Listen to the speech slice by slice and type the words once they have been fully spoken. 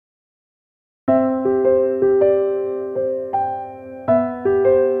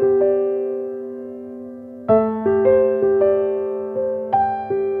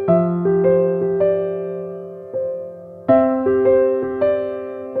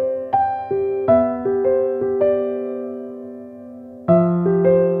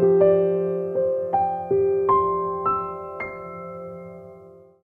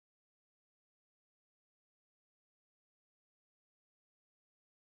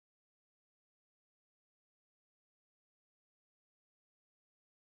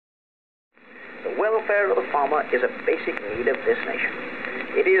The welfare of the farmer is a basic need of this nation.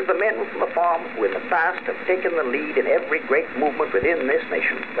 It is the men from the farm who in the past have taken the lead in every great movement within this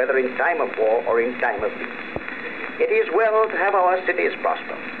nation, whether in time of war or in time of peace. It is well to have our cities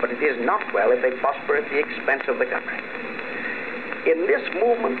prosper, but it is not well if they prosper at the expense of the country. In this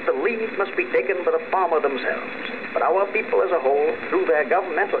movement, the lead must be taken by the farmer themselves, but our people as a whole, through their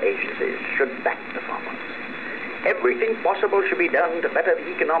governmental agencies, should back the farmers. Everything possible should be done to better the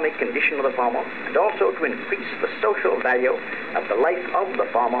economic condition of the farmer and also to increase the social value of the life of the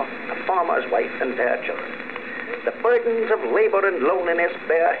farmer, the farmer's wife, and their children. The burdens of labor and loneliness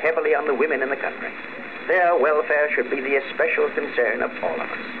bear heavily on the women in the country. Their welfare should be the especial concern of all of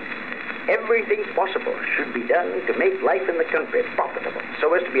us. Everything possible should be done to make life in the country profitable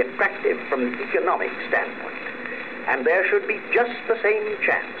so as to be attractive from the economic standpoint. And there should be just the same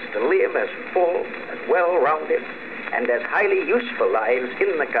chance to live as full, as well-rounded, and as highly useful lives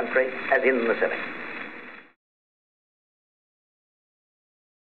in the country as in the city.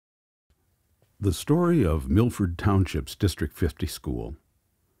 The story of Milford Township's District 50 school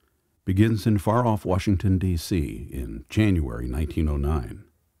begins in far-off Washington, D.C. in January 1909.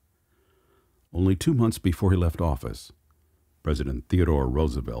 Only 2 months before he left office, President Theodore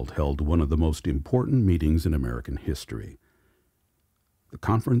Roosevelt held one of the most important meetings in American history. The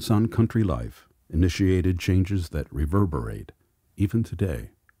Conference on Country Life initiated changes that reverberate even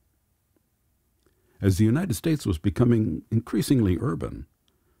today. As the United States was becoming increasingly urban,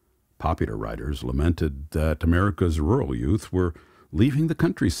 popular writers lamented that America's rural youth were leaving the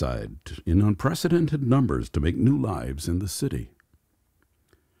countryside in unprecedented numbers to make new lives in the city.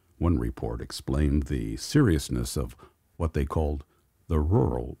 One report explained the seriousness of what they called the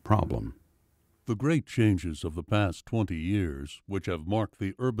rural problem. The great changes of the past 20 years, which have marked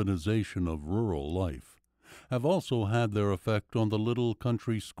the urbanization of rural life, have also had their effect on the little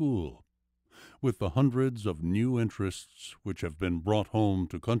country school. With the hundreds of new interests which have been brought home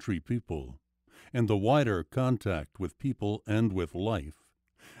to country people, and the wider contact with people and with life,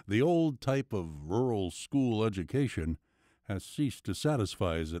 the old type of rural school education has ceased to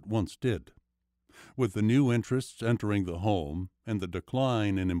satisfy as it once did. With the new interests entering the home and the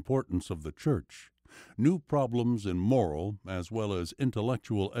decline in importance of the church, new problems in moral as well as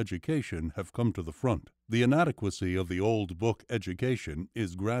intellectual education have come to the front. The inadequacy of the old book education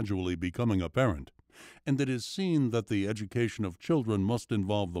is gradually becoming apparent, and it is seen that the education of children must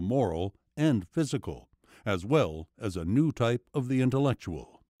involve the moral and physical, as well as a new type of the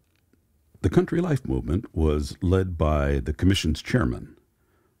intellectual. The Country Life movement was led by the Commission's chairman,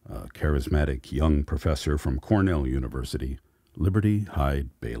 a charismatic young professor from Cornell University, Liberty Hyde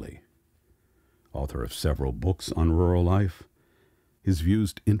Bailey. Author of several books on rural life, his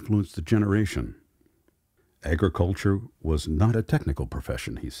views influenced a generation. Agriculture was not a technical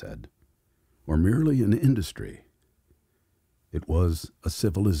profession, he said, or merely an industry. It was a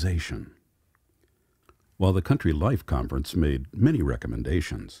civilization. While the Country Life Conference made many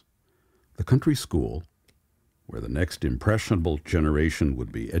recommendations, the country school, where the next impressionable generation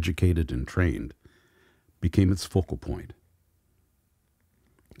would be educated and trained, became its focal point.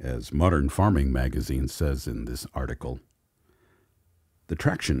 As Modern Farming magazine says in this article, the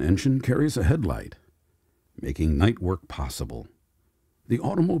traction engine carries a headlight, making night work possible. The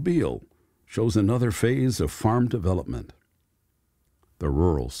automobile shows another phase of farm development. The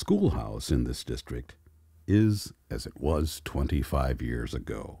rural schoolhouse in this district is as it was 25 years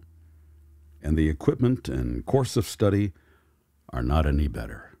ago, and the equipment and course of study are not any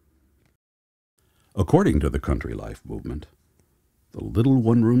better. According to the Country Life movement, the little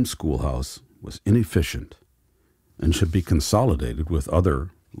one-room schoolhouse was inefficient and should be consolidated with other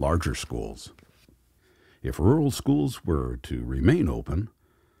larger schools. If rural schools were to remain open,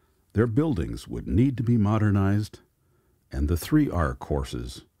 their buildings would need to be modernized and the 3R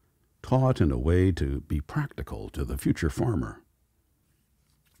courses taught in a way to be practical to the future farmer.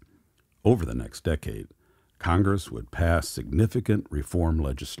 Over the next decade, Congress would pass significant reform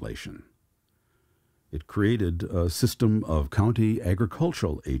legislation. It created a system of county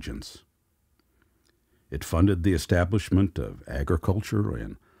agricultural agents. It funded the establishment of agriculture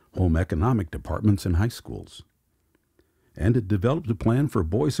and home economic departments in high schools. And it developed a plan for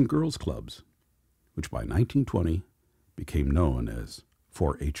boys and girls clubs, which by 1920 became known as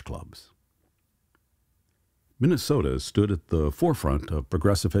 4-H clubs. Minnesota stood at the forefront of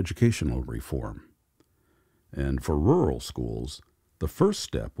progressive educational reform. And for rural schools, the first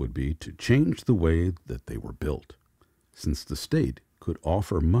step would be to change the way that they were built, since the state could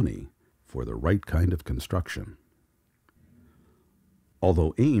offer money for the right kind of construction.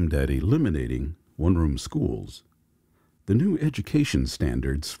 Although aimed at eliminating one-room schools, The new education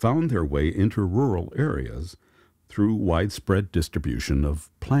standards found their way into rural areas through widespread distribution of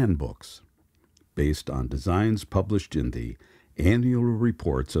plan books, based on designs published in the annual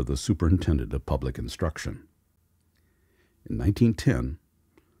reports of the Superintendent of Public Instruction. In 1910,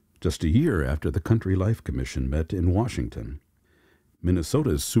 just a year after the Country Life Commission met in Washington,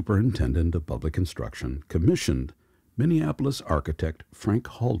 Minnesota's Superintendent of Public Instruction commissioned Minneapolis architect Frank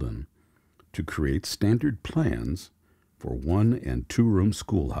Halden to create standard plans for 1- and 2-room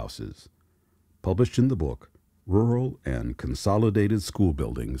schoolhouses, published in the book Rural and Consolidated School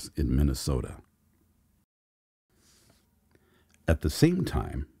Buildings in Minnesota. At the same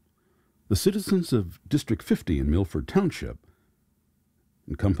time, the citizens of District 50 in Milford Township,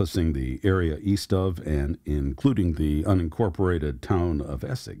 encompassing the area east of and including the unincorporated town of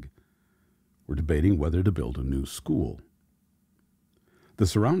Essig, were debating whether to build a new school. The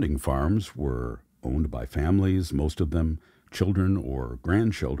surrounding farms were owned by families, most of them children or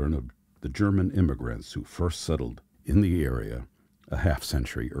grandchildren of the German immigrants who first settled in the area a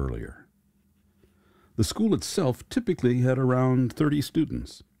half-century earlier. The school itself typically had around 30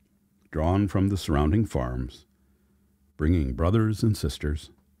 students, drawn from the surrounding farms, bringing brothers and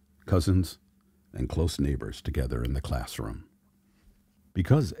sisters, cousins, and close neighbors together in the classroom.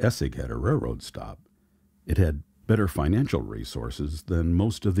 Because Essig had a railroad stop, it had better financial resources than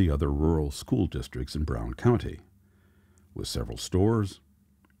most of the other rural school districts in Brown County, with several stores,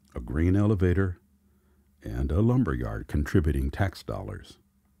 a grain elevator, and a lumber yard contributing tax dollars.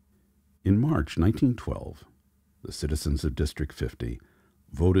 In March 1912, the citizens of District 50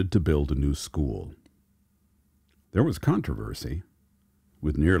 voted to build a new school. There was controversy,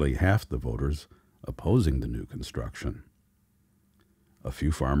 with nearly half the voters opposing the new construction. A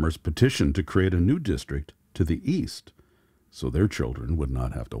few farmers petitioned to create a new district to the east so their children would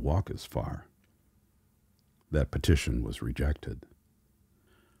not have to walk as far. That petition was rejected.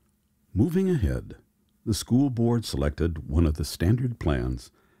 Moving ahead, the school board selected one of the standard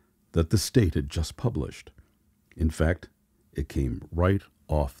plans that the state had just published. In fact, it came right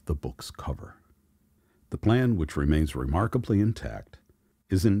off the book's cover. The plan, which remains remarkably intact,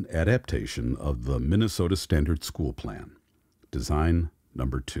 is an adaptation of the Minnesota Standard School Plan, Design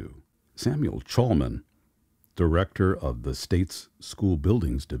Number 2. Samuel Chalman, director of the state's School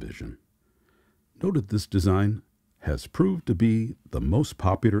Buildings Division, noted this design has proved to be the most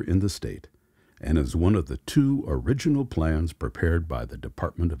popular in the state and is one of the 2 original plans prepared by the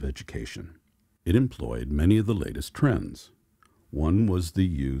Department of Education. It employed many of the latest trends. One was the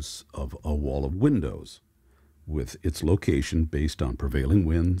use of a wall of windows, with its location based on prevailing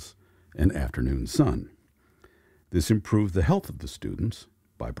winds and afternoon sun. This improved the health of the students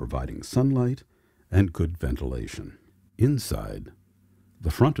by providing sunlight and good ventilation. Inside,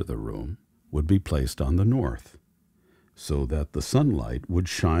 the front of the room would be placed on the north, so that the sunlight would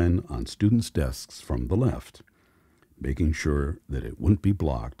shine on students' desks from the left, making sure that it wouldn't be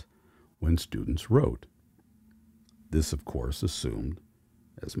blocked when students wrote. This, of course, assumed,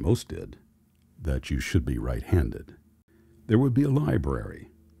 as most did, that you should be right-handed. There would be a library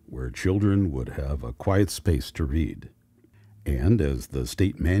where children would have a quiet space to read. And, as the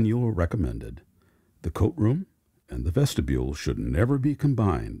state manual recommended, the coat room and the vestibule should never be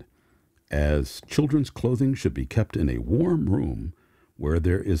combined, as children's clothing should be kept in a warm room where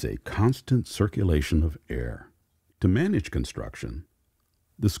there is a constant circulation of air. To manage construction,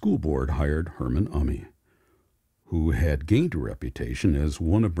 the school board hired Herman Umme, who had gained a reputation as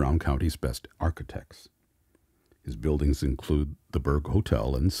one of Brown County's best architects. His buildings include the Berg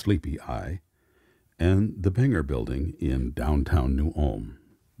Hotel in Sleepy Eye and the Banger Building in downtown New Ulm.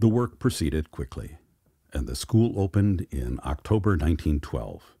 The work proceeded quickly, and the school opened in October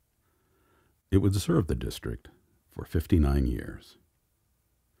 1912. It would serve the district for 59 years.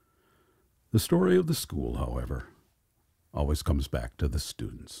 The story of the school, however, always comes back to the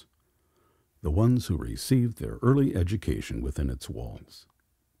students, the ones who received their early education within its walls.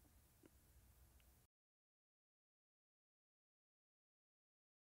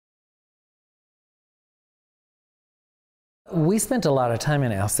 We spent a lot of time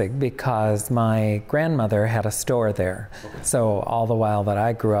in Essig because my grandmother had a store there. So all the while that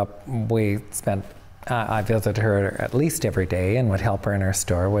I grew up, I visited her at least every day and would help her in her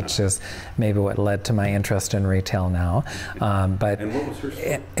store, which is maybe what led to my interest in retail now. And what was her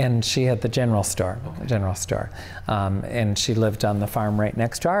store? And she had the general store, and she lived on the farm right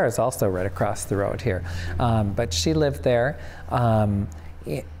next to ours, also right across the road here. But she lived there.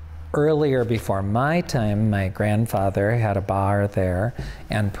 Earlier, before my time, my grandfather had a bar there,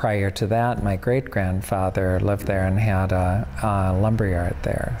 and prior to that, my great-grandfather lived there and had a lumberyard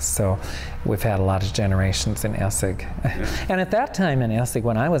there. So we've had a lot of generations in Essig. And at that time in Essig,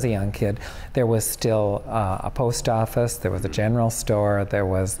 when I was a young kid, there was still a post office, there was a general store, there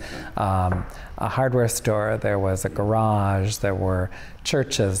was a hardware store, there was a garage, there were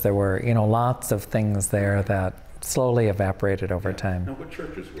churches, there were, you know, lots of things there that slowly evaporated over time. Now, what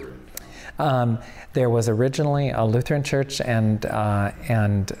churches were in town? There was originally a Lutheran church and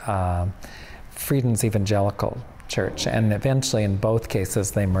Frieden's Evangelical Church, and eventually in both cases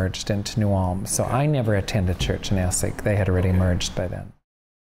they merged into New Ulm. So I never attended church in Essig. They had already merged by then.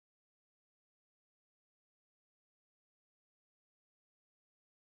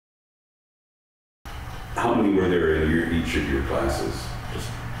 How many were there in each of your classes? Just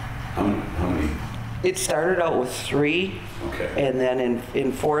how many? It started out with 3, Okay. and then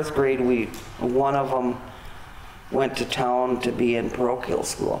in 4th grade, one of them went to town to be in parochial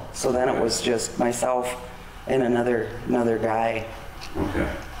school. So then it was just myself and another guy, Okay.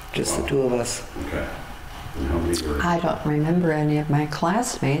 just the 2 of us. Okay. And how many were? I don't remember any of my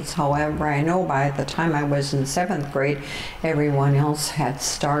classmates. However, I know by the time I was in 7th grade, everyone else had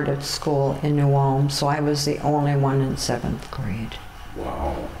started school in New Ulm, so I was the only one in 7th grade.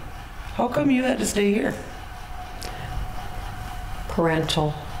 Wow. How come you had to stay here?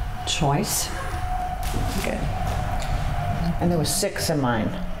 Parental choice. Okay. And there was 6 in mine.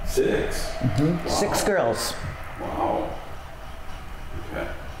 6? Wow. 6 girls. Wow. Okay.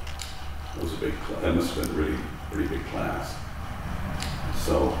 That was a big class. That must have been a really pretty big class.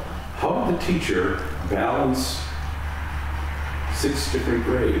 So, how did the teacher balance 6 different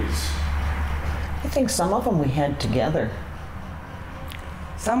grades? I think some of them we had together.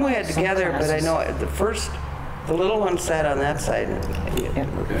 Some we had Some together, but I classes. know at the little one sat on that side.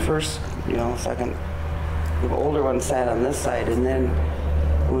 Okay. First, second, the older one sat on this side, and then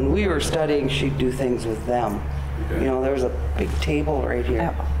when we were studying, she'd do things with them. Okay. There was a big table right here.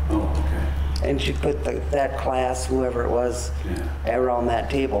 Yeah. Oh, okay. And she'd put that class, whoever it was, around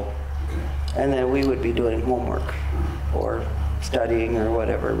that table. Okay. And then we would be doing homework or studying or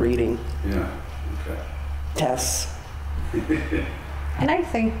whatever, reading, Yeah. Okay. tests. And I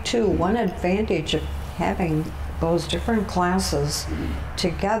think, too, one advantage of having those different classes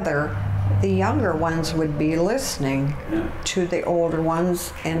together, the younger ones would be listening to the older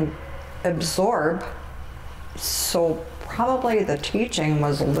ones and absorb. So probably the teaching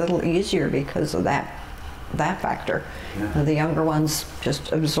was a little easier because of that factor. Yeah. The younger ones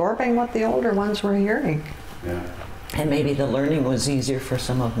just absorbing what the older ones were hearing. Yeah. And maybe the learning was easier for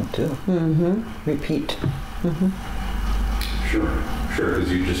some of them too. Mm-hmm. Repeat. Mm-hmm. Sure, because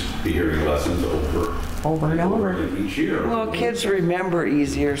you'd just be hearing lessons over and over. each year. Well, kids remember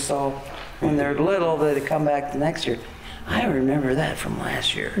easier, so when they're little, they come back the next year. I remember that from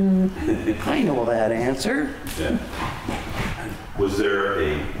last year. I know that answer. Yeah. Was there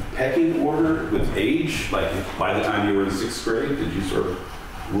a pecking order with age? Like by the time you were in 6th grade, did you sort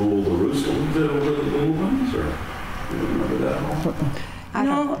of rule the roost a little bit over the little ones, or do you remember that at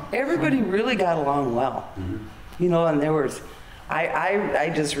all? Everybody really got along well. And there was,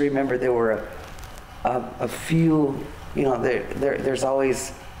 I just remember there were a few, there's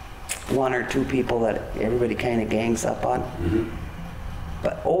always 1 or 2 people that everybody kind of gangs up on.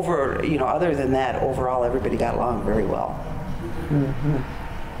 But other than that, overall, everybody got along very well.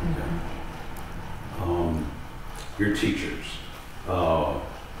 Your teachers, how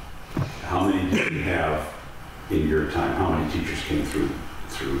many did you have in your time? How many teachers came through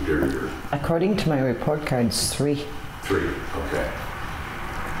during your? According to my report cards, 3. 3, okay.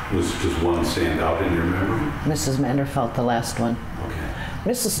 Was just one stand out in your memory? Mrs. Manderfelt, the last one. Okay.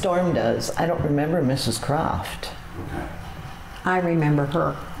 Mrs. Storm does. I don't remember Mrs. Croft. Okay. I remember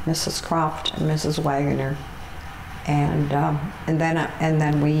her, Mrs. Croft and Mrs. Wagner, and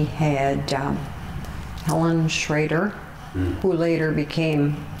then we had Helen Schrader, who later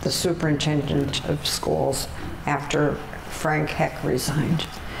became the superintendent of schools after Frank Heck resigned.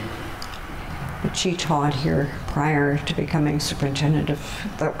 But she taught here prior to becoming superintendent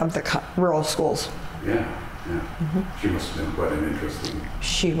of the rural schools. Yeah. She must have been quite an interesting.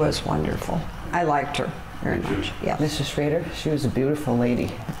 She was wonderful. I liked her very much. Yeah. Mrs. Schrader, she was a beautiful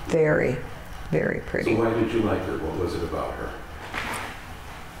lady. Very, very pretty. So why did you like her? What was it about her?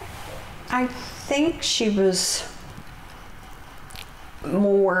 I think she was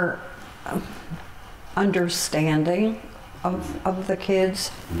more understanding of the kids,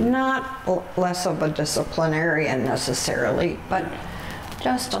 not less of a disciplinarian necessarily, but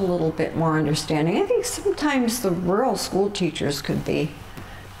just a little bit more understanding. I think sometimes the rural school teachers could be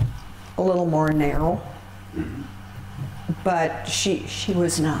a little more narrow, but she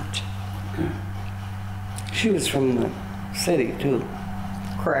was not. She was from the city too.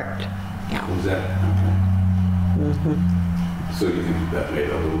 Correct. Yeah. Was that? Okay. So you think that made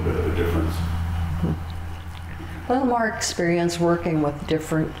a little bit of a difference? A little more experience working with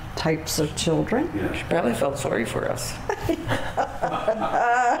different types of children. Yeah. She probably felt sorry for us.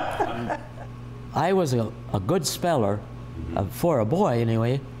 I was a good speller, for a boy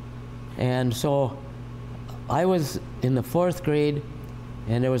anyway, and so I was in the 4th grade,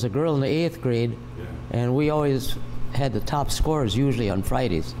 and there was a girl in the 8th grade, and we always had the top scores usually on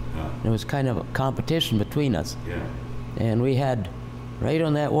Fridays. There was kind of a competition between us. And we had, right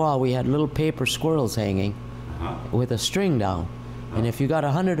on that wall, we had little paper squirrels hanging with a string down. And if you got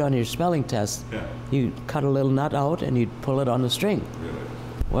 100 on your spelling test, you cut a little nut out and you'd pull it on the string.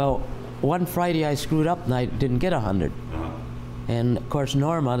 Well, one Friday I screwed up and I didn't get 100. And of course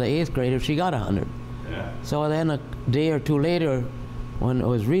Norma, the 8th grader, she got 100. So then a day or two later, when it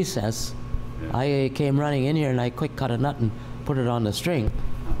was recess, I came running in here and I quick cut a nut and put it on the string.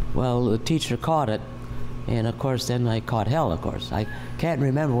 Well, the teacher caught it, and of course then I caught hell, of course. I can't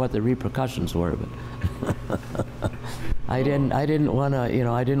remember what the repercussions were, but I didn't want to, you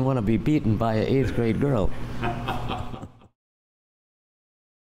know, I didn't want to be beaten by an 8th grade girl.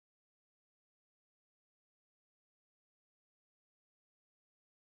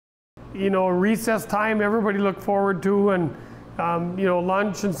 You know, recess time, everybody looked forward to, and you know,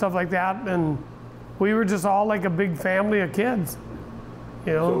 lunch and stuff like that, and we were just all like a big family of kids.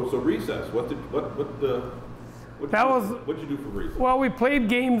 You know. So recess. What'd you do for recess? Well, we played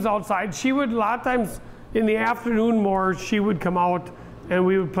games outside. She would, a lot of times in the afternoon more, she would come out and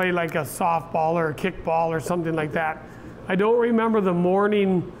we would play like a softball or a kickball or something like that. I don't remember the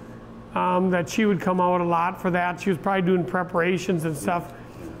morning that she would come out a lot for that. She was probably doing preparations and stuff.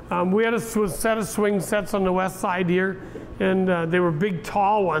 We had a set of swing sets on the west side here, and they were big,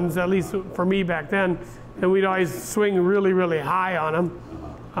 tall ones, at least for me back then, and we'd always swing really, really high on them.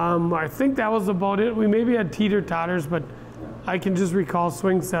 I think that was about it. We maybe had teeter-totters, but I can just recall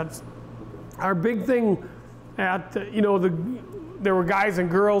swing sets. Our big thing at, you know, there were guys and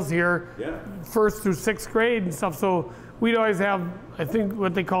girls here, 1st through 6th grade and stuff, so we'd always have, I think,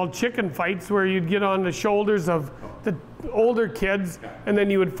 what they called chicken fights, where you'd get on the shoulders of the older kids, and then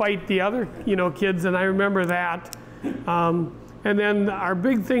you would fight the other, you know, kids, and I remember that. And then our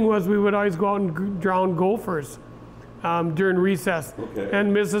big thing was we would always go out and drown gophers during recess.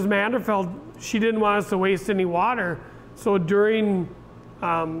 And Mrs. Manderfeld, she didn't want us to waste any water, so during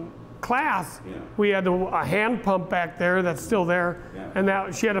class, we had a hand pump back there that's still there, and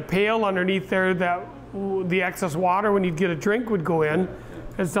that she had a pail underneath there that the excess water, when you'd get a drink, would go in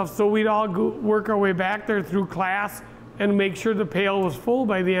and stuff. So we'd all work our way back there through class and make sure the pail was full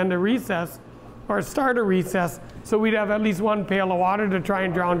by the end of recess, or start of recess, so we'd have at least one pail of water to try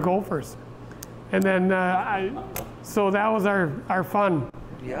and drown gophers. And then, so that was our fun.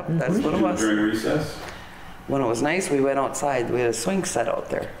 Yep, that's what it was. During recess? When it was nice, we went outside. We had a swing set out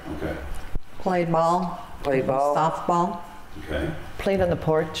there. Okay. Played ball. Played ball. Softball. Okay. Played on the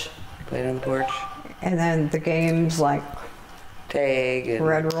porch. Played on the porch. And then the games like Tag and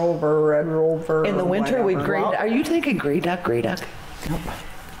Red Rover. In the winter, we'd whatever. go out. Are you thinking Grey Duck? Grey Duck? Nope.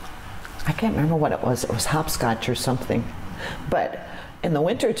 I can't remember what it was. It was hopscotch or something. But in the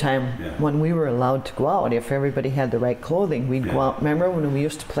wintertime, when we were allowed to go out, if everybody had the right clothing, we'd go out. Remember when we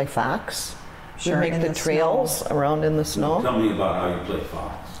used to play fox? Sure, We'd make in the the trails around in the snow. Tell me about how you play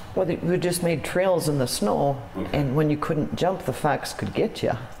fox. Well, we just made trails in the snow, and when you couldn't jump, the fox could get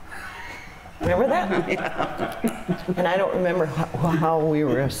you. Remember that? And I don't remember how we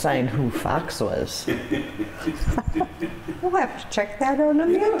were assigned who fox was. We'll have to check that out on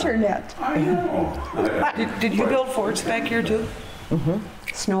the internet. I know. Did you build forts back here too?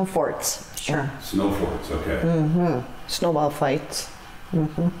 Snow forts, sure. Snow forts, okay. Snowball fights.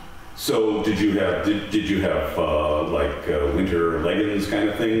 So did you have like winter leggings kind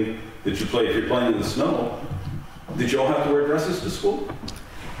of thing that you play if you're playing in the snow? Did you all have to wear dresses to school?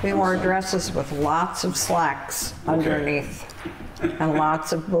 We wore dresses with lots of slacks underneath and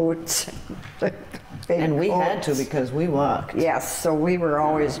lots of boots. And we had to because we walked. Yes, so we were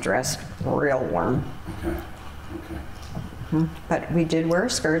always dressed real warm. But we did wear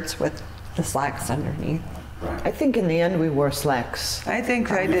skirts with the slacks underneath. I think in the end we wore slacks. I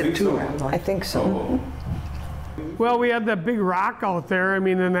think I did too. I think so. Well, we had that big rock out there. I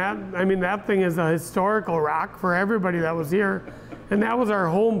mean, that thing is a historical rock for everybody that was here. And that was our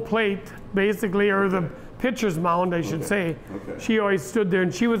home plate, basically, or the pitcher's mound, I should say. She always stood there,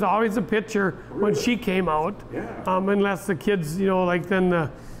 and she was always a pitcher when she came out, unless the kids, you know, like then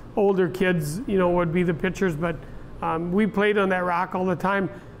older kids, you know, would be the pitchers, but we played on that rock all the time.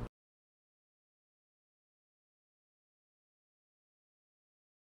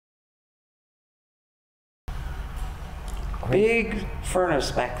 Big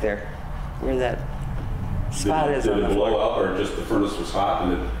furnace back there, where that spot is Did on it the blow floor. up, or just the furnace was hot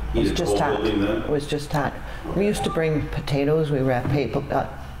and it It was heated the just whole hot. building then? It was just hot. We used to bring potatoes. We wrapped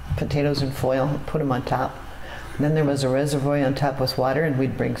potatoes in foil, put them on top. And then there was a reservoir on top with water, and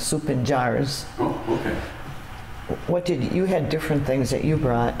we'd bring soup in jars. Oh, okay. What did you had different things that you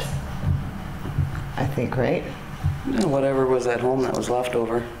brought? I think, right? And whatever was at home that was left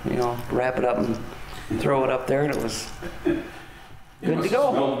over, you know, wrap it up and throw it up there, and it was It good must to go.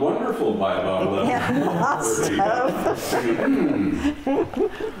 have smelled wonderful by about 11.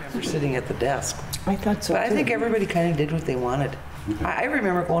 We're sitting at the desk. I thought so But I too. think everybody kind of did what they wanted. I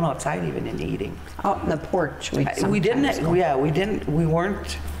remember going outside even and eating. Out on the porch. We sometimes go. we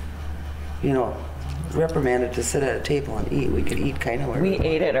weren't, you know, reprimanded to sit at a table and eat. We could eat kind of where We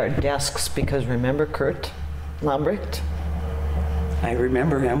ate at our desks because remember Kurt Lambrecht? I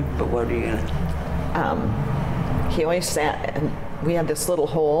remember him, but what are you gonna? He always sat, and we had this little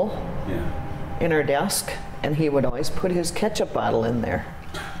hole Yeah. in our desk, and he would always put his ketchup bottle in there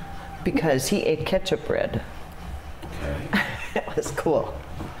because he ate ketchup bread. Okay. It was cool.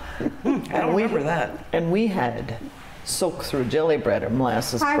 I don't remember that. And we had soak through jelly bread or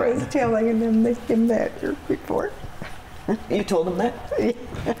molasses I was bread. telling them this and that before. You told him that?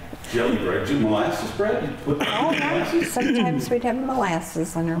 Jelly bread, molasses bread? You put molasses? Sometimes we'd have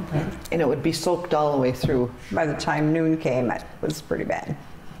molasses in our bread. And it would be soaked all the way through. By the time noon came, it was pretty bad.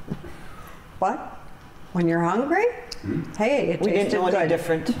 What? When you're hungry? Hey, it We didn't tasted know any good.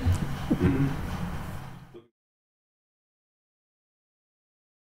 different.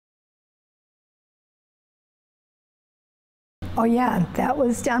 Oh yeah, that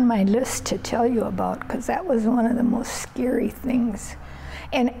was on my list to tell you about because that was one of the most scary things.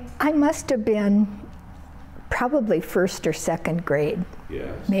 And I must have been probably first or second grade,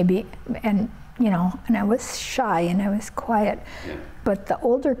 Yes. maybe, and you know, and I was shy and I was quiet. Yeah. But the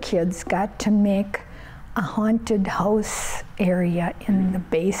older kids got to make a haunted house area in the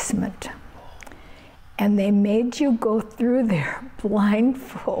basement. And they made you go through there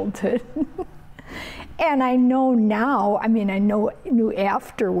blindfolded. And I know now, I mean, knew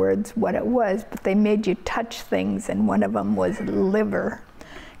afterwards what it was, but they made you touch things, and one of them was liver,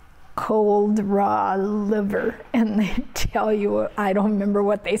 cold, raw liver. And they tell you, I don't remember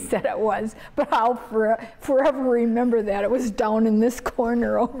what they said it was, but I'll forever remember that. It was down in this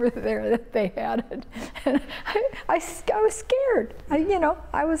corner over there that they had it. And I was scared.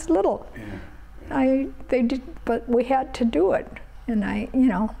 I was little. Yeah. They did, but we had to do it. And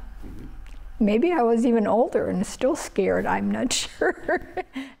maybe I was even older and still scared, I'm not sure.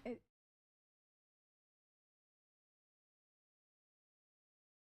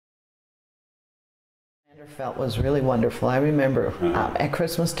 Felt was really wonderful. I remember at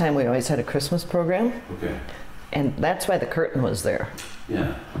Christmas time we always had a Christmas program, Okay. and that's why the curtain was there.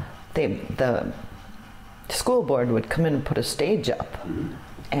 Yeah. The school board would come in and put a stage up,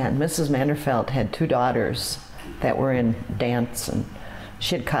 and Mrs. Manderfeld had two daughters that were in dance, and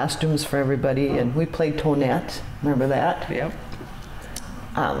she had costumes for everybody, and we played Tonette. Remember that? Yep.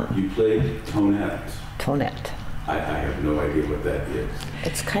 You played Tonette. Tonette. I have no idea what that is.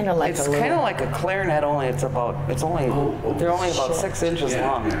 It's kind of like It's a little. kind of like a clarinet, only they're only about 6 inches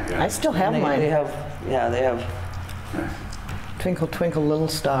long. I still have And mine. they have Twinkle, twinkle, little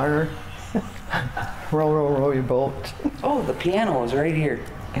star. Row, row, row your boat. Oh, the piano is right here.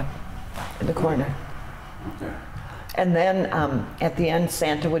 Yep. In the corner. Okay. And then at the end,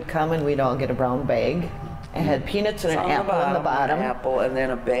 Santa would come and we'd all get a brown bag. It had peanuts and It's an apple on the bottom. An apple, and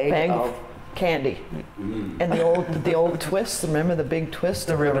then a bag Of of candy. And the old twists. Remember the big twist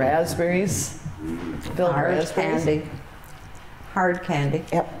of the ribbon. raspberries? Filled Hard raspberries. candy. Hard candy.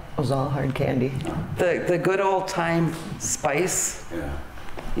 Yep. It was all hard candy. the good old time spice. Yeah.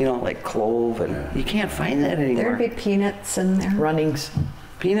 You know, like clove, and you can't find that anymore. There'd be peanuts in there. Runnings.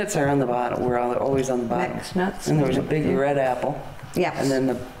 Peanuts are on the bottom. We're always on the bottom. Mixed nuts. And there was a big red apple. Yes. And then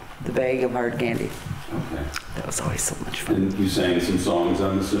the bag of hard candy. Okay. That was always so much fun. And you sang some songs,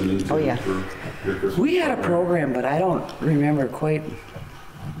 I'm assuming, too, Oh, yeah. for your Christmas We had a program, but I don't remember quite.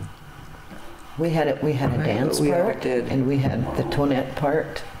 We had a dance we part, did. and we had the Tonette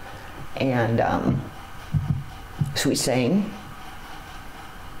part, and so we sang.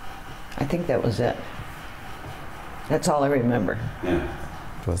 I think that was it. That's all I remember. Yeah.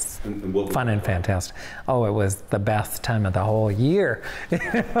 It was And what fun and fantastic. Oh, it was the best time of the whole year.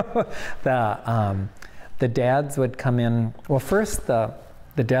 The dads would come in. Well, first the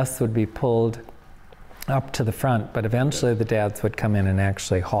the desks would be pulled up to the front, but eventually the dads would come in and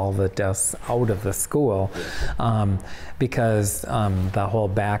actually haul the desks out of the school, because the whole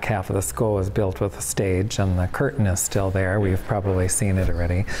back half of the school was built with a stage, and the curtain is still there. We've probably seen it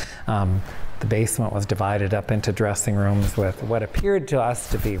already. The basement was divided up into dressing rooms with what appeared to us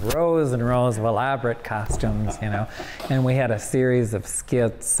to be rows and rows of elaborate costumes, you know, and we had a series of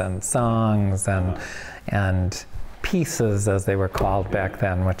skits and songs and pieces, as they were called back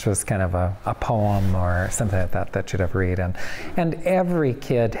then, which was kind of a poem or something like that that you'd have read. And every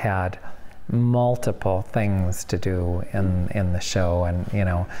kid had multiple things to do in the show. And you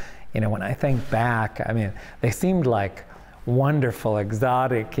know, when I think back, I mean, they seemed like wonderful,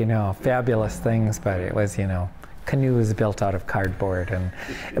 exotic, you know, fabulous things, but it was, you know, canoes built out of cardboard.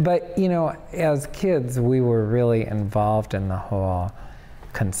 But you know, as kids, we were really involved in the whole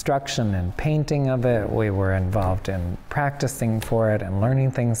construction and painting of it. We were involved in practicing for it and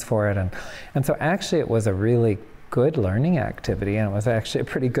learning things for it, and so actually it was a really good learning activity, and it was actually a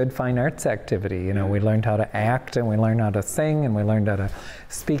pretty good fine arts activity. You know, we learned how to act, and we learned how to sing, and we learned how to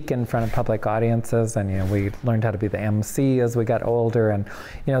speak in front of public audiences, and you know, we learned how to be the MC as we got older. And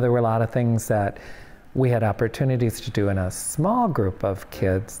you know, there were a lot of things that we had opportunities to do in a small group of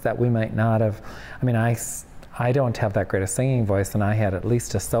kids that we might not have. I mean, I don't have that great a singing voice, and I had at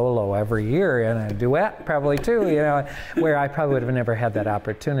least a solo every year, and a duet probably too, you know, where I probably would have never had that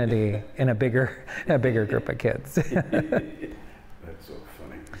opportunity in a bigger group of kids. That's so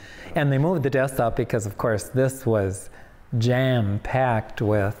funny. And they moved the desks up because, of course, this was jam-packed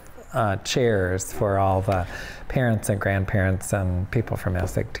with chairs for all the parents and grandparents and people from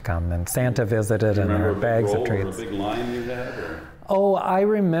Essig to come, and Santa visited, and there were bags of treats. A big line you had, or? Oh, I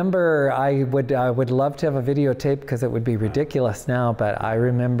remember. I would love to have a videotape because it would be ridiculous now, but I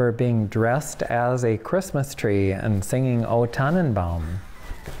remember being dressed as a Christmas tree and singing O Tannenbaum.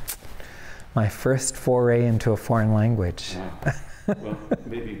 My first foray into a foreign language. Wow. Well,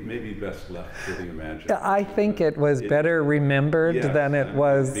 maybe best left to the imagination. I think it was better remembered than it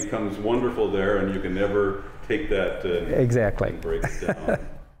was. It becomes wonderful there, and you can never take that exactly. And break it down.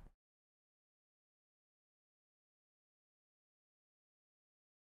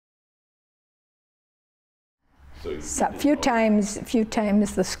 So a few times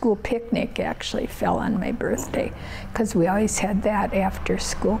the school picnic actually fell on my birthday, because we always had that after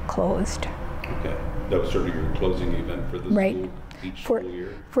school closed. Okay, that was sort of your closing event for the school each school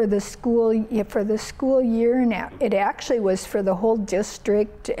year. For the school year, and it actually was for the whole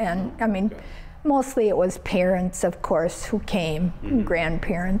district. And I mean, mostly it was parents, of course, who came,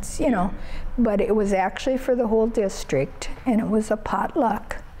 grandparents, you know, but it was actually for the whole district, and it was a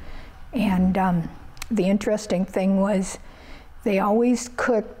potluck. And the interesting thing was they always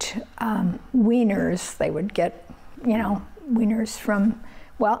cooked wieners. They would get, you know, wieners from,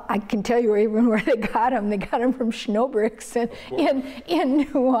 well, I can tell you even where they got them. They got them from Schnobrix in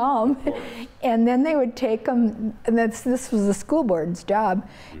New Ulm. And then they would take them, and this was the school board's job,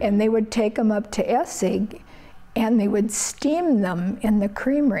 and they would take them up to Essig, and they would steam them in the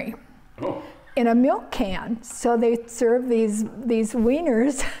creamery. Oh. In a milk can. So they'd serve these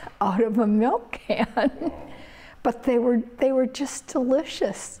wieners out of a milk can. But they were just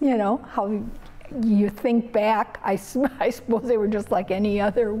delicious, you know, how you think back, I suppose they were just like any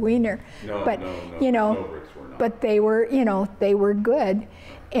other wiener. No, you know, but they were, you know, they were good.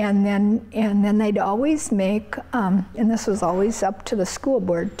 And then they'd always make, and this was always up to the school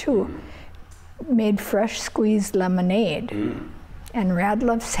board too, made fresh squeezed lemonade. And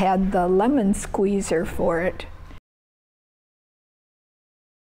Radliff's had the lemon squeezer for it.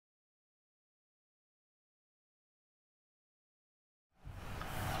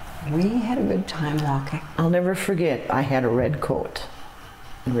 We had a good time walking. I'll never forget, I had a red coat.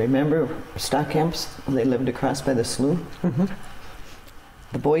 And remember Stockamps? They lived across by the slough.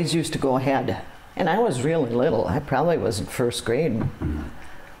 The boys used to go ahead, and I was really little. I probably was in first grade.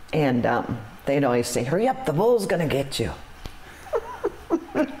 And they'd always say, "Hurry up, the bull's gonna get you."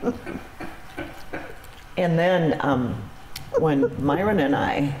 And then when Myron and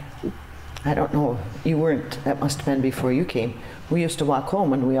I don't know, you weren't, that must have been before you came, we used to walk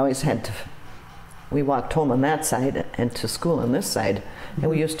home, and we always had to, we walked home on that side and to school on this side, and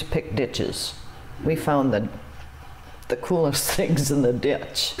we used to pick ditches. We found the coolest things in the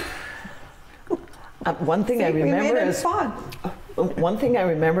ditch. One thing I remember is, one thing I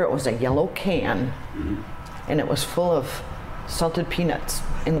remember, it was a yellow can, and it was full of salted peanuts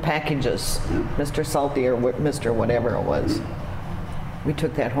in the packages, Mr. Salty or Mr. whatever it was. We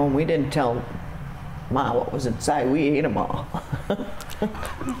took that home. We didn't tell Ma what was inside. We ate them all.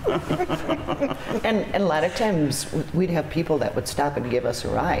 And a lot of times we'd have people that would stop and give us a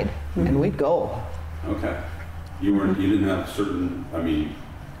ride, and we'd go. Okay. You didn't have certain, I mean,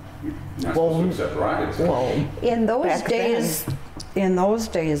 you're not supposed to accept rides. Well, In those back days,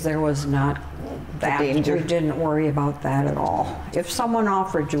 there was not that. danger. We didn't worry about that at all. If someone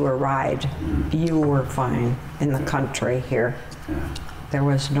offered you a ride, you were fine in the country here. There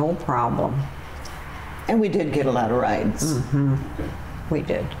was no problem. and we did get a lot of rides. Okay. We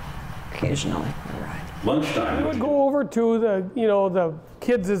did, occasionally, a ride. Lunchtime. We would go over to the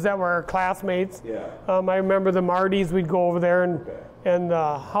kids that were our classmates. Yeah. I remember the Martys. We'd go over there and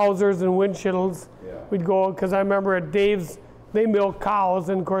Hausers and Winchills. Yeah. We'd go because I remember at Dave's they milked cows,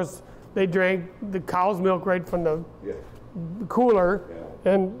 and of course they drank the cow's milk right from the cooler.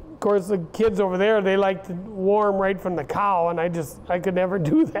 Yeah. And of course the kids over there, they liked it warm right from the cow, and I could never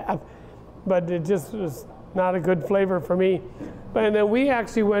do that. But it just was not a good flavor for me. And then we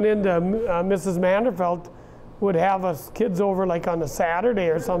actually went into Mrs. Manderfeld would have us kids over like on a Saturday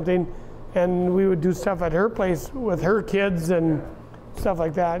or something, and we would do stuff at her place with her kids and stuff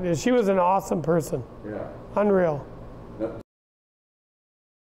like that. And she was an awesome person. Yeah. Unreal.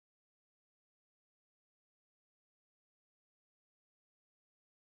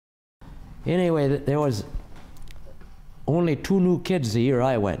 Anyway, there was only 2 new kids the year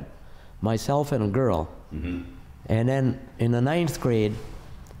I went, myself and a girl. Mm-hmm. And then in the 9th grade,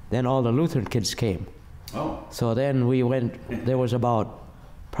 then all the Lutheran kids came. Oh. So then we went, there was about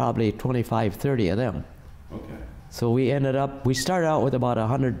probably 25, 30 of them. Okay. So we started out with about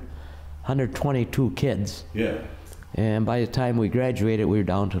 122 kids. Yeah. And by the time we graduated, we were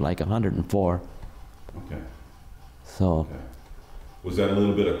down to like 104. Okay. So. Okay. Was that a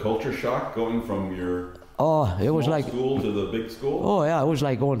little bit of culture shock going from your It was small like school to the big school? Oh yeah, it was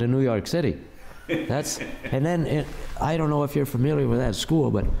like going to New York City. And then I don't know if you're familiar with that school,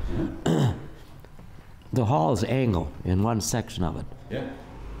 but the hall's angle in one section of it.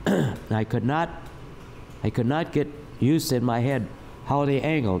 Yeah. I could not get used in my head how they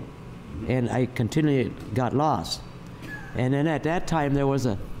angled, and I continually got lost. And then at that time there was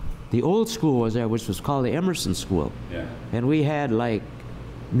the old school was there, which was called the Emerson School. Yeah. And we had like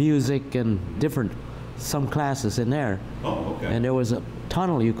music and some classes in there. Oh, okay. And there was a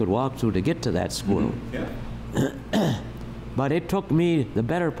tunnel you could walk through to get to that school. Mm-hmm. Yeah. But it took me the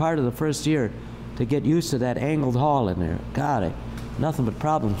better part of the first year to get used to that angled hall in there. God, nothing but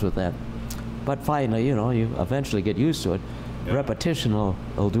problems with that. But finally, you eventually get used to it. Yeah. Repetition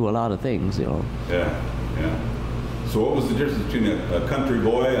will do a lot of things, Yeah, yeah. So what was the difference between a country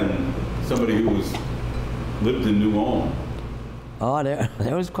boy and somebody who lived in New Ulm? Oh,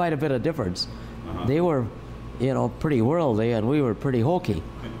 there was quite a bit of difference. Uh-huh. They were, pretty worldly, and we were pretty hokey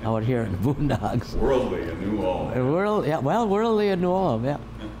out here in the boondocks. Worldly in New Ulm. Worldly in New Ulm, yeah.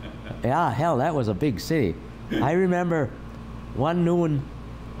 Yeah, hell, that was a big city. I remember one noon,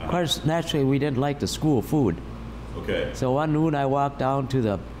 of course, naturally, we didn't like the school food. Okay. So one noon I walked down to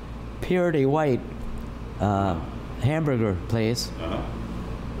the Purity White hamburger place,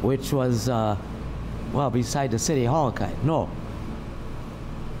 which was, beside the City Hall No.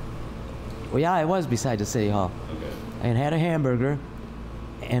 Well, yeah, it was beside the City Hall. Okay. And had a hamburger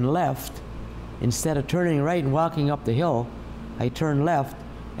and left. Instead of turning right and walking up the hill, I turned left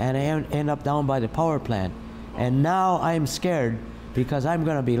and I end up down by the power plant. And now I'm scared because I'm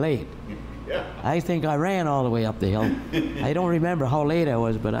going to be late. Yeah. I think I ran all the way up the hill. I don't remember how late I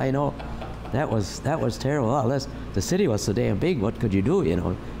was, but I know that was terrible. Well, the city was so damn big. What could you do?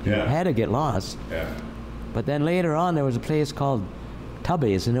 You had to get lost. Yeah. But then later on, there was a place called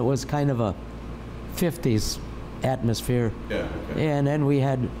Tubby's, and it was kind of a 50s atmosphere. Yeah. Okay. And then we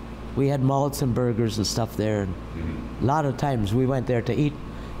had malts and burgers and stuff there. And a lot of times we went there to eat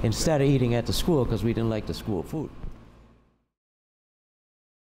instead of eating at the school because we didn't like the school food.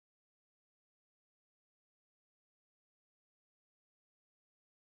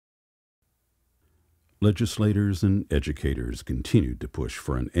 Legislators and educators continued to push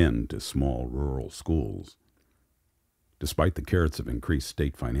for an end to small rural schools. Despite the carrots of increased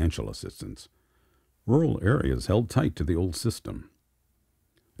state financial assistance, rural areas held tight to the old system.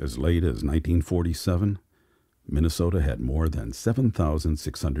 As late as 1947, Minnesota had more than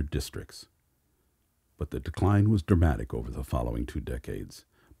 7,600 districts. But the decline was dramatic over the following 2 decades.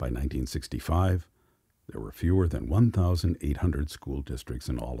 By 1965, there were fewer than 1,800 school districts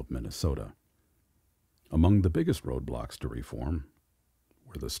in all of Minnesota. Among the biggest roadblocks to reform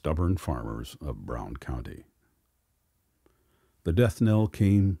were the stubborn farmers of Brown County. The death knell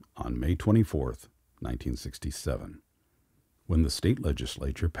came on May 24, 1967, when the state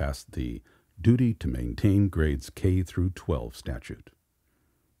legislature passed the Duty to Maintain Grades K through 12 statute.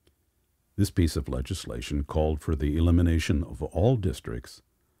 This piece of legislation called for the elimination of all districts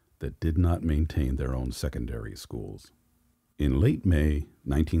that did not maintain their own secondary schools. In late May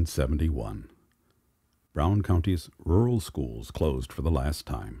 1971, Brown County's rural schools closed for the last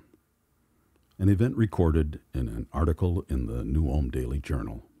time, an event recorded in an article in the New Ulm Daily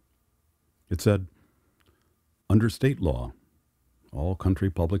Journal. It said, "Under state law, all country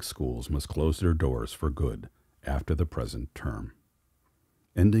public schools must close their doors for good after the present term,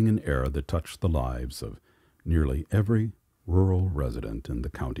 ending an era that touched the lives of nearly every rural resident in the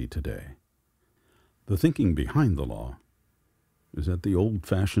county today. The thinking behind the law is that the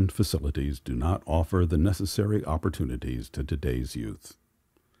old-fashioned facilities do not offer the necessary opportunities to today's youth.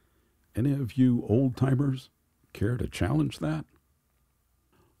 Any of you old-timers care to challenge that?"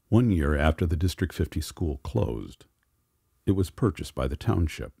 1 year after the District 50 school closed, it was purchased by the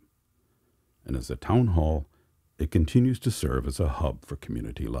township, and as a town hall, it continues to serve as a hub for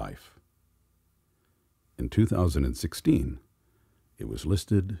community life. In 2016, it was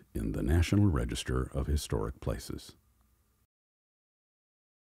listed in the National Register of Historic Places.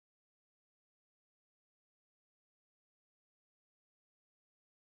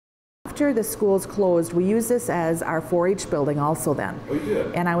 After the schools closed, we used this as our 4-H building also then. Oh, you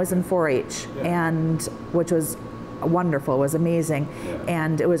did? And I was in 4-H, and which was wonderful, it was amazing.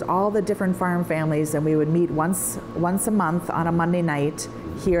 And it was all the different farm families, and we would meet once a month on a Monday night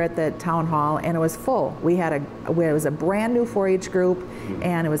here at the town hall, and it was full. It was a brand new 4-H group,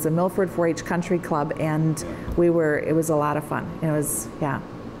 and it was the Milford 4-H Country Club, and it was a lot of fun. It was, yeah.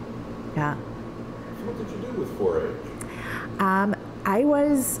 So what did you do with 4-H? I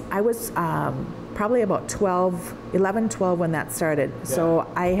was probably about 11, 12 when that started. Yeah. So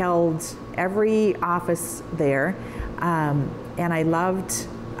I held every office there, and I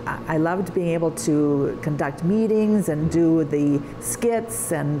loved being able to conduct meetings and do the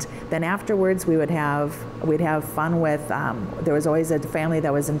skits, and then afterwards we'd have fun with, there was always a family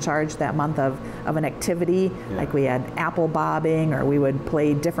that was in charge that month of an activity, like we had apple bobbing, or we would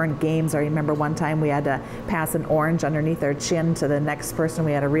play different games. I remember one time we had to pass an orange underneath our chin to the next person.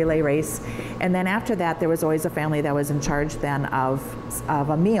 We had a relay race, and then after that there was always a family that was in charge then of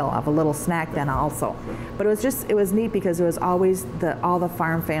a meal, of a little snack then also. But it was neat because it was always all the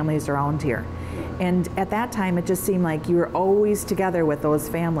farm families around here. And at that time, it just seemed like you were always together with those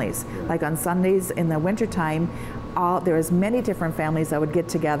families. Like on Sundays in the wintertime, there was many different families that would get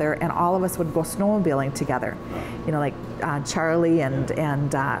together, and all of us would go snowmobiling together. You know, like Charlie and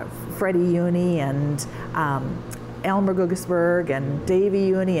Freddie Uni and Elmer Gugisberg and Davy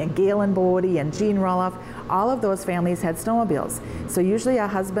Uni and Galen Bodie and Jean Roloff. All of those families had snowmobiles. So usually a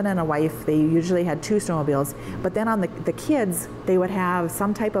husband and a wife, they usually had 2 snowmobiles. But then on the kids, they would have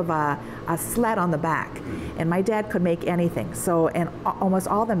some type of a sled on the back. And my dad could make anything. So, and almost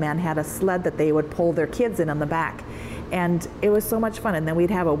all the men had a sled that they would pull their kids in on the back. And it was so much fun. And then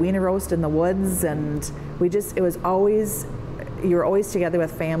we'd have a wiener roast in the woods, and you were always together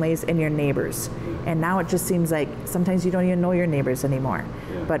with families and your neighbors. And now it just seems like sometimes you don't even know your neighbors anymore.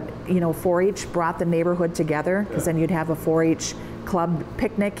 Yeah. But 4-H brought the neighborhood together, because then you'd have a 4-H club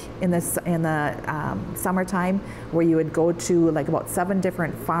picnic in the summertime, where you would go to like about 7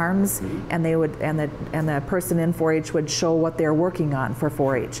 different farms, and they would and the person in 4-H would show what they're working on for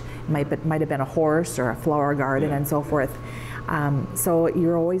 4-H. It might have been a horse or a flower garden and so forth. So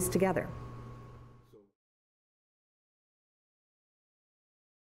you're always together.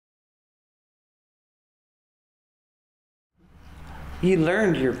 You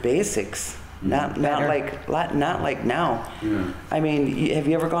learned your basics, not like now. Yeah. I mean, have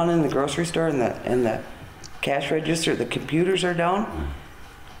you ever gone in the grocery store and the cash register, the computers are down?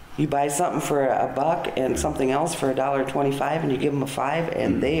 You buy something for $1 and something else for $1.25, and you give them a 5,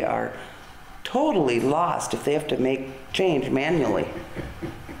 and they are totally lost if they have to make change manually.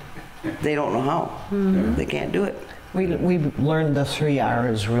 They don't know how. Mm-hmm. They can't do it. We learned the 3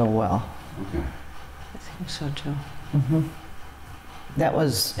 R's real well. Okay. I think so too. Mm-hmm. That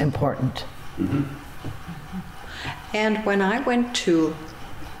was important. Mm-hmm. And when I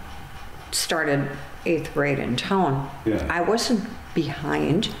started 8th grade in town, I wasn't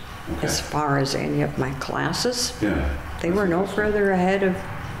behind as far as any of my classes. Yeah. They were no further ahead of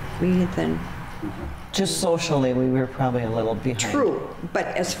me than... Just socially, we were probably a little behind. True, but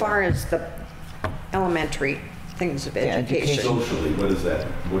as far as the elementary things of education. Socially, what is that?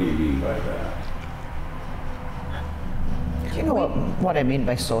 What do you mean by that? You know what I mean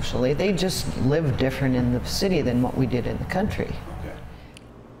by socially? They just live different in the city than what we did in the country. Okay.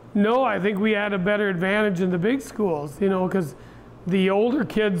 No, I think we had a better advantage in the big schools, because the older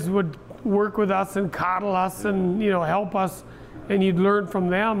kids would work with us and coddle us and, help us, and you'd learn from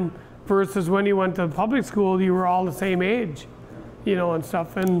them versus when you went to public school, you were all the same age, you know, and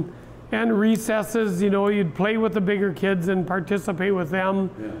stuff. And recesses, you know, you'd play with the bigger kids and participate with them.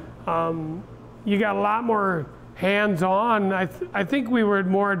 Yeah. You got a lot more hands-on. I think we were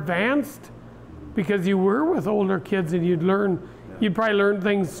more advanced because you were with older kids and you'd probably learn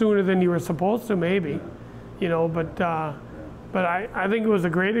things sooner than you were supposed to, maybe, you know, but I think it was a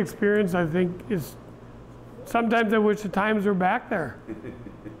great experience. I think sometimes I wish the times were back there.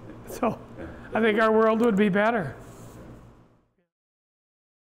 So I think our world would be better.